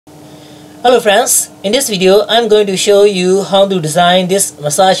Hello friends, in this video I'm going to show you how to design this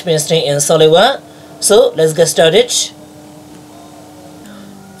massage piston in Solidworks. So let's get started.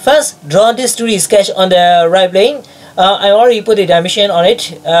 First, draw this 2D sketch on the right plane. I already put a dimension on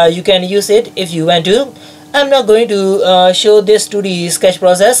it. You can use it if you want to. I'm not going to show this 2D sketch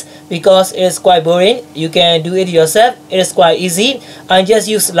process because it's quite boring. You can do it yourself. It is quite easy. I just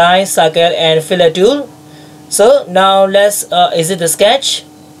use line, circle and filler tool. So now let's exit the sketch.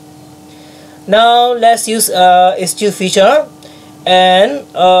 Now let's use extrude feature and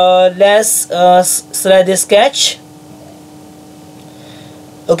let's select this sketch.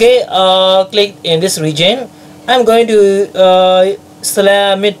 Okay, click in this region. I'm going to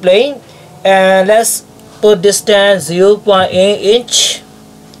select mid plane and let's put distance 0.8 inch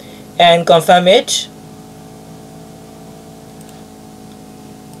and confirm it.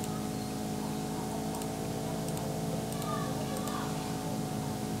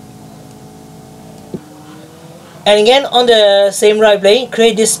 And again on the same right plane,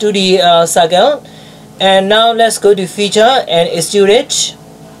 create this 2D circle. And now let's go to feature and extrude it.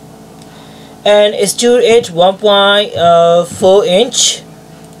 And extrude it 1.4 inch.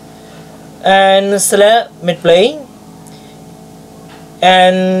 And select mid plane.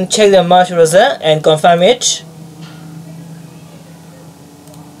 And check the merge result and confirm it.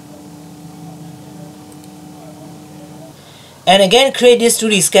 And again create this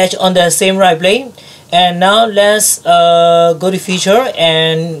 2D sketch on the same right plane. And now let's go to feature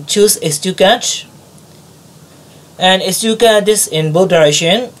and choose extrude cut and extrude cut this in both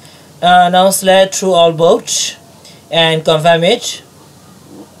direction. Now select through all both and confirm it.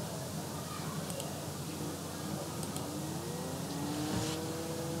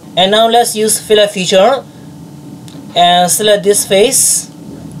 And now let's use filler feature and select this face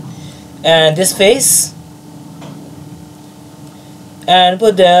and this face and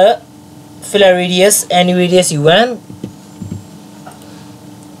put the filler radius, any radius you want,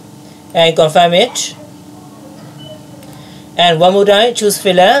 and confirm it. And one more time, choose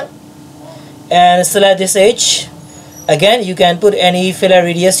filler and select this edge. Again, you can put any filler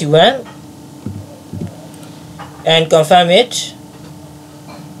radius you want and confirm it.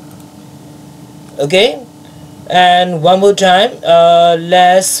 Okay, and one more time,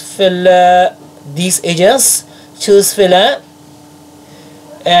 let's fill these edges. Choose filler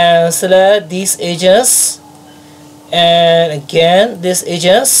and select these edges and again these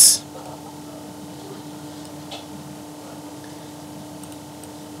edges.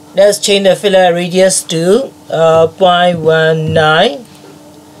 Let's change the filler radius to 0.19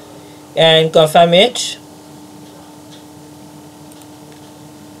 and confirm it.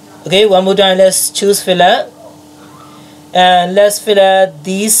 Okay, one more time, let's choose filler and let's fill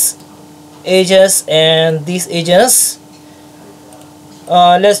these edges and these edges.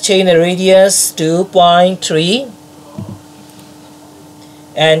 Let's change the radius to 0.3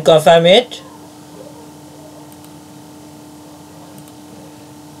 and confirm it.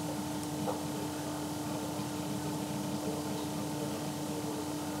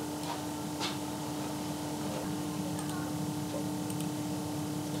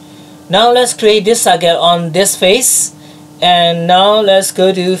 Now let's create this circle on this face, and now let's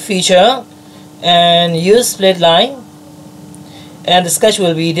go to feature and use split line. And the sketch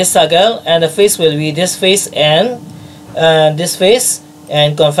will be this circle and the face will be this face and this face,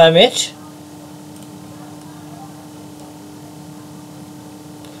 and confirm it.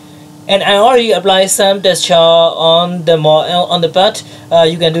 And I already applied some texture on the part.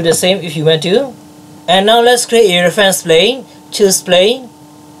 You can do the same if you want to. And now let's create a reference plane. Choose plane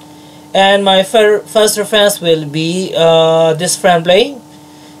and my first reference will be this front plane.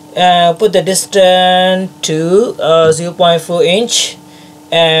 Put the distance to 0.4 inch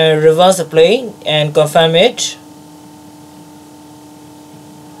and reverse the plane and confirm it.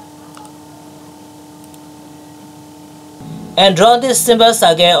 And draw this simple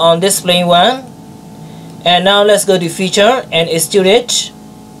circle on this plane one. And now let's go to feature and extrude it.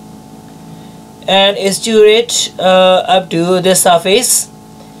 And extrude it up to this surface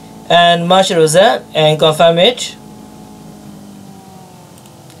and merge the result and confirm it.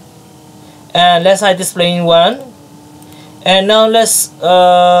 And let's hide this plane one. And now let's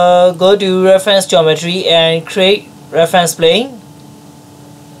go to reference geometry and create reference plane.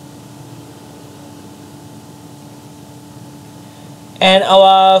 And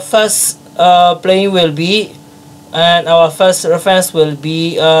our first plane will be, and our first reference will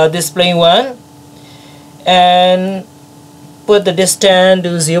be this plane one. And put the distance to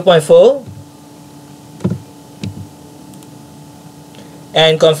 0.4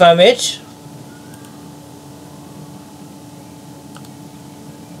 and confirm it.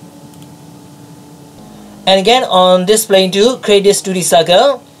 And again on this plane too, create this 2D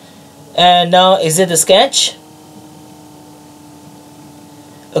circle, and now exit the sketch.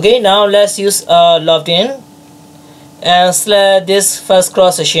 Okay, now let's use logged in and select this first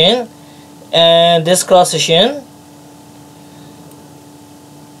cross section and this cross section,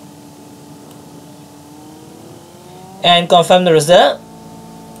 and confirm the result,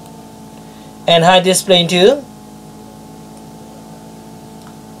 and hide this plane too.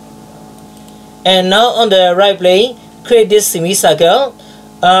 And now on the right plane, create this semicircle.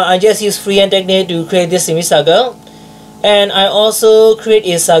 I just use freehand technique to create this semicircle, and I also create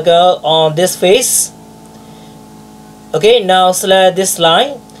a circle on this face. Okay, now select this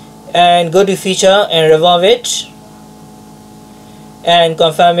line and go to feature and revolve it and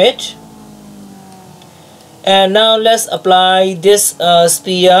confirm it. And now let's apply this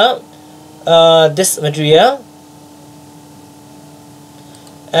sphere, this material,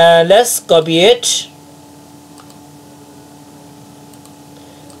 and let's copy it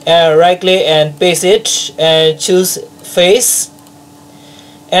and right click and paste it and choose face,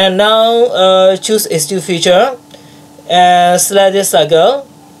 and now choose H2 feature and select this circle,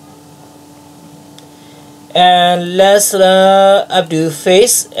 and let's up to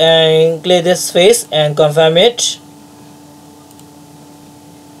face and click this face and confirm it.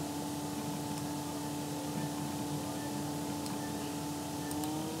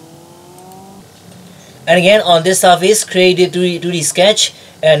 And again on this surface, create a 2D sketch,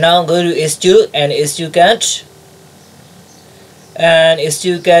 and now go to H2 and H2 cut and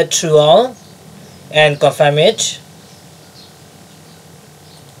H2 cut through all and confirm it.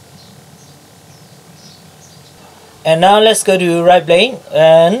 And now let's go to right plane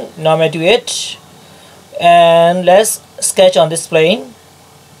and normal to it, and let's sketch on this plane.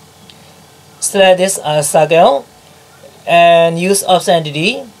 Select this circle and use offset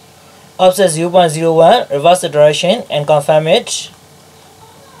entity, offset 0.01, reverse the direction and confirm it.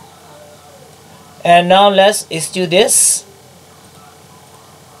 And now let's extrude this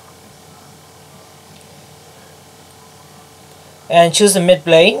and choose the mid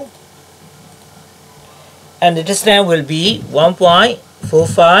plane, and the distance will be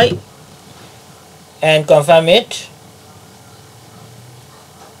 1.45 and confirm it.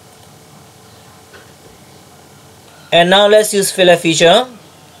 And now let's use filler feature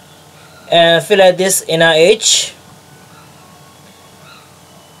and fill this inner edge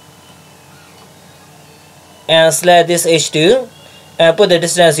and select this edge too and put the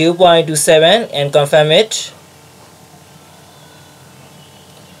distance 0.27 and confirm it.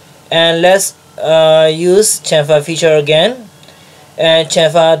 And let's use chamfer feature again and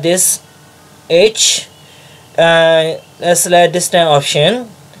chamfer this edge, and let's select distance option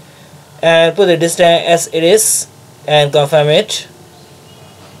and put the distance as it is and confirm it.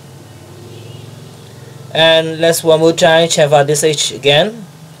 And let's one more time chamfer this edge again,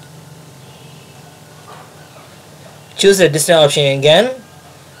 choose the distance option again.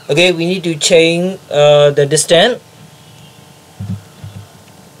 Okay, we need to change the distance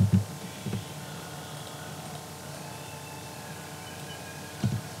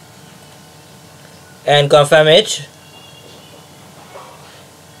and confirm it.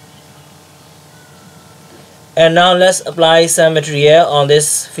 And now let's apply some material on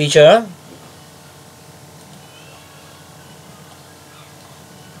this feature.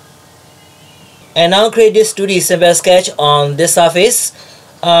 And now create this 2D simple sketch on this surface.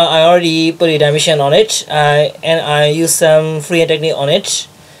 I already put a dimension on it and I use some freehand technique on it.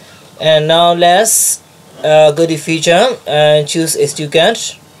 And now let's go to feature and choose H2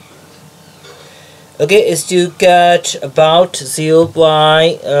 cut. Okay, H2 cut about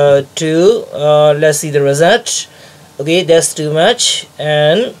 0.2. Let's see the result. Okay, that's too much,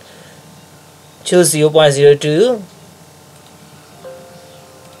 and choose 0.02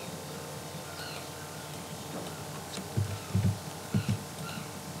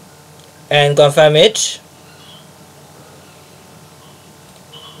 and confirm it.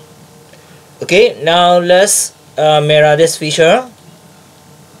 Okay, now let's mirror this feature.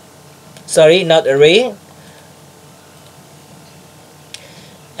 Sorry, not array.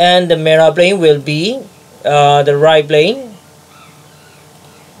 And the mirror plane will be the right plane.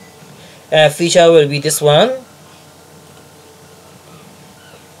 Feature will be this one.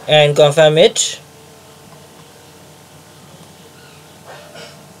 And confirm it.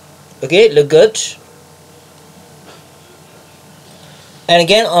 Okay, look good. And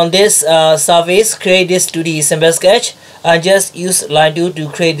again on this surface, create this 2D simple sketch. I just use line tool to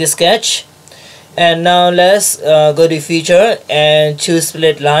create this sketch. And now let's go to feature and choose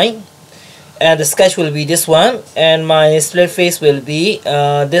split line, and the sketch will be this one, and my split face will be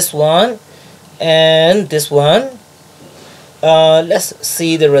this one, and this one. Let's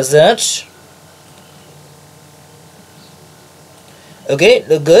see the result. Okay,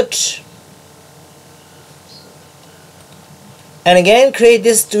 look good. And again, create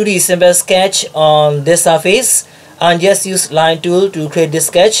this 2D simple sketch on this surface, and just use line tool to create this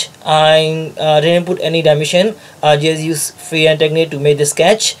sketch. I didn't put any dimension. I just use freehand technique to make the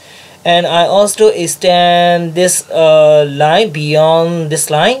sketch. And I also extend this line beyond this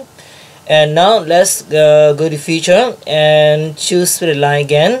line. And now let's go to feature and choose the line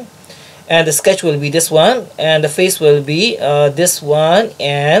again. And the sketch will be this one, and the face will be this one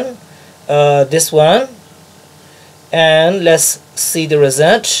and this one. And let's see the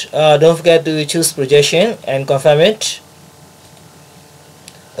result. Don't forget to choose projection and confirm it.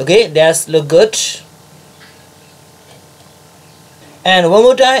 Okay, that's look good. And one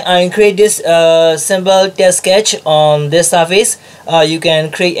more time, I create this simple test sketch on this surface. You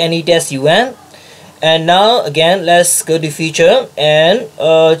can create any test you want. And now again, let's go to feature and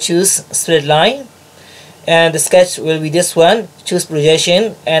choose straight line. And the sketch will be this one. Choose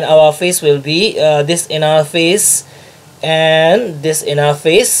projection, and our face will be this inner face and this inner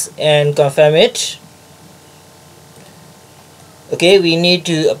face, and confirm it. Okay, we need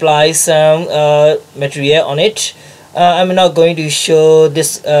to apply some material on it. I'm not going to show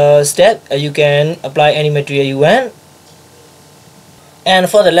this step. You can apply any material you want. And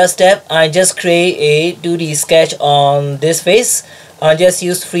for the last step, I just create a 2D sketch on this face. I just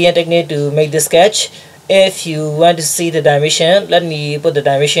use freehand technique to make the sketch. If you want to see the dimension, let me put the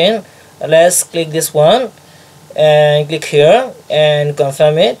dimension. Let's click this one and click here and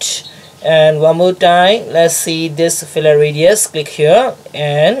confirm it. And one more time, let's see this fillet radius. Click here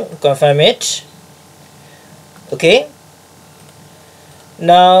and confirm it. Okay,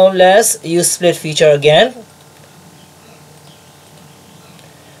 now let's use split feature again.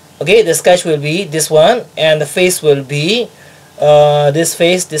 Okay, the sketch will be this one, and the face will be this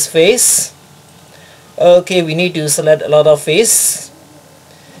face, this face. Okay, we need to select a lot of face.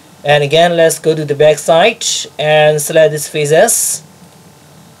 And again, let's go to the back side and select this faces.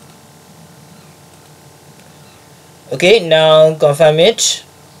 Okay, now confirm it.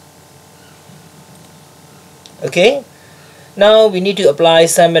 Okay, now we need to apply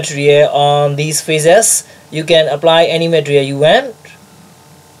some material on these faces. You can apply any material you want.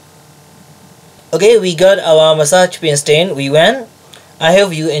 Okay, we got our massage piston we want. I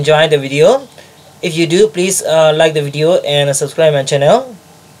hope you enjoyed the video. If you do, please like the video and subscribe my channel.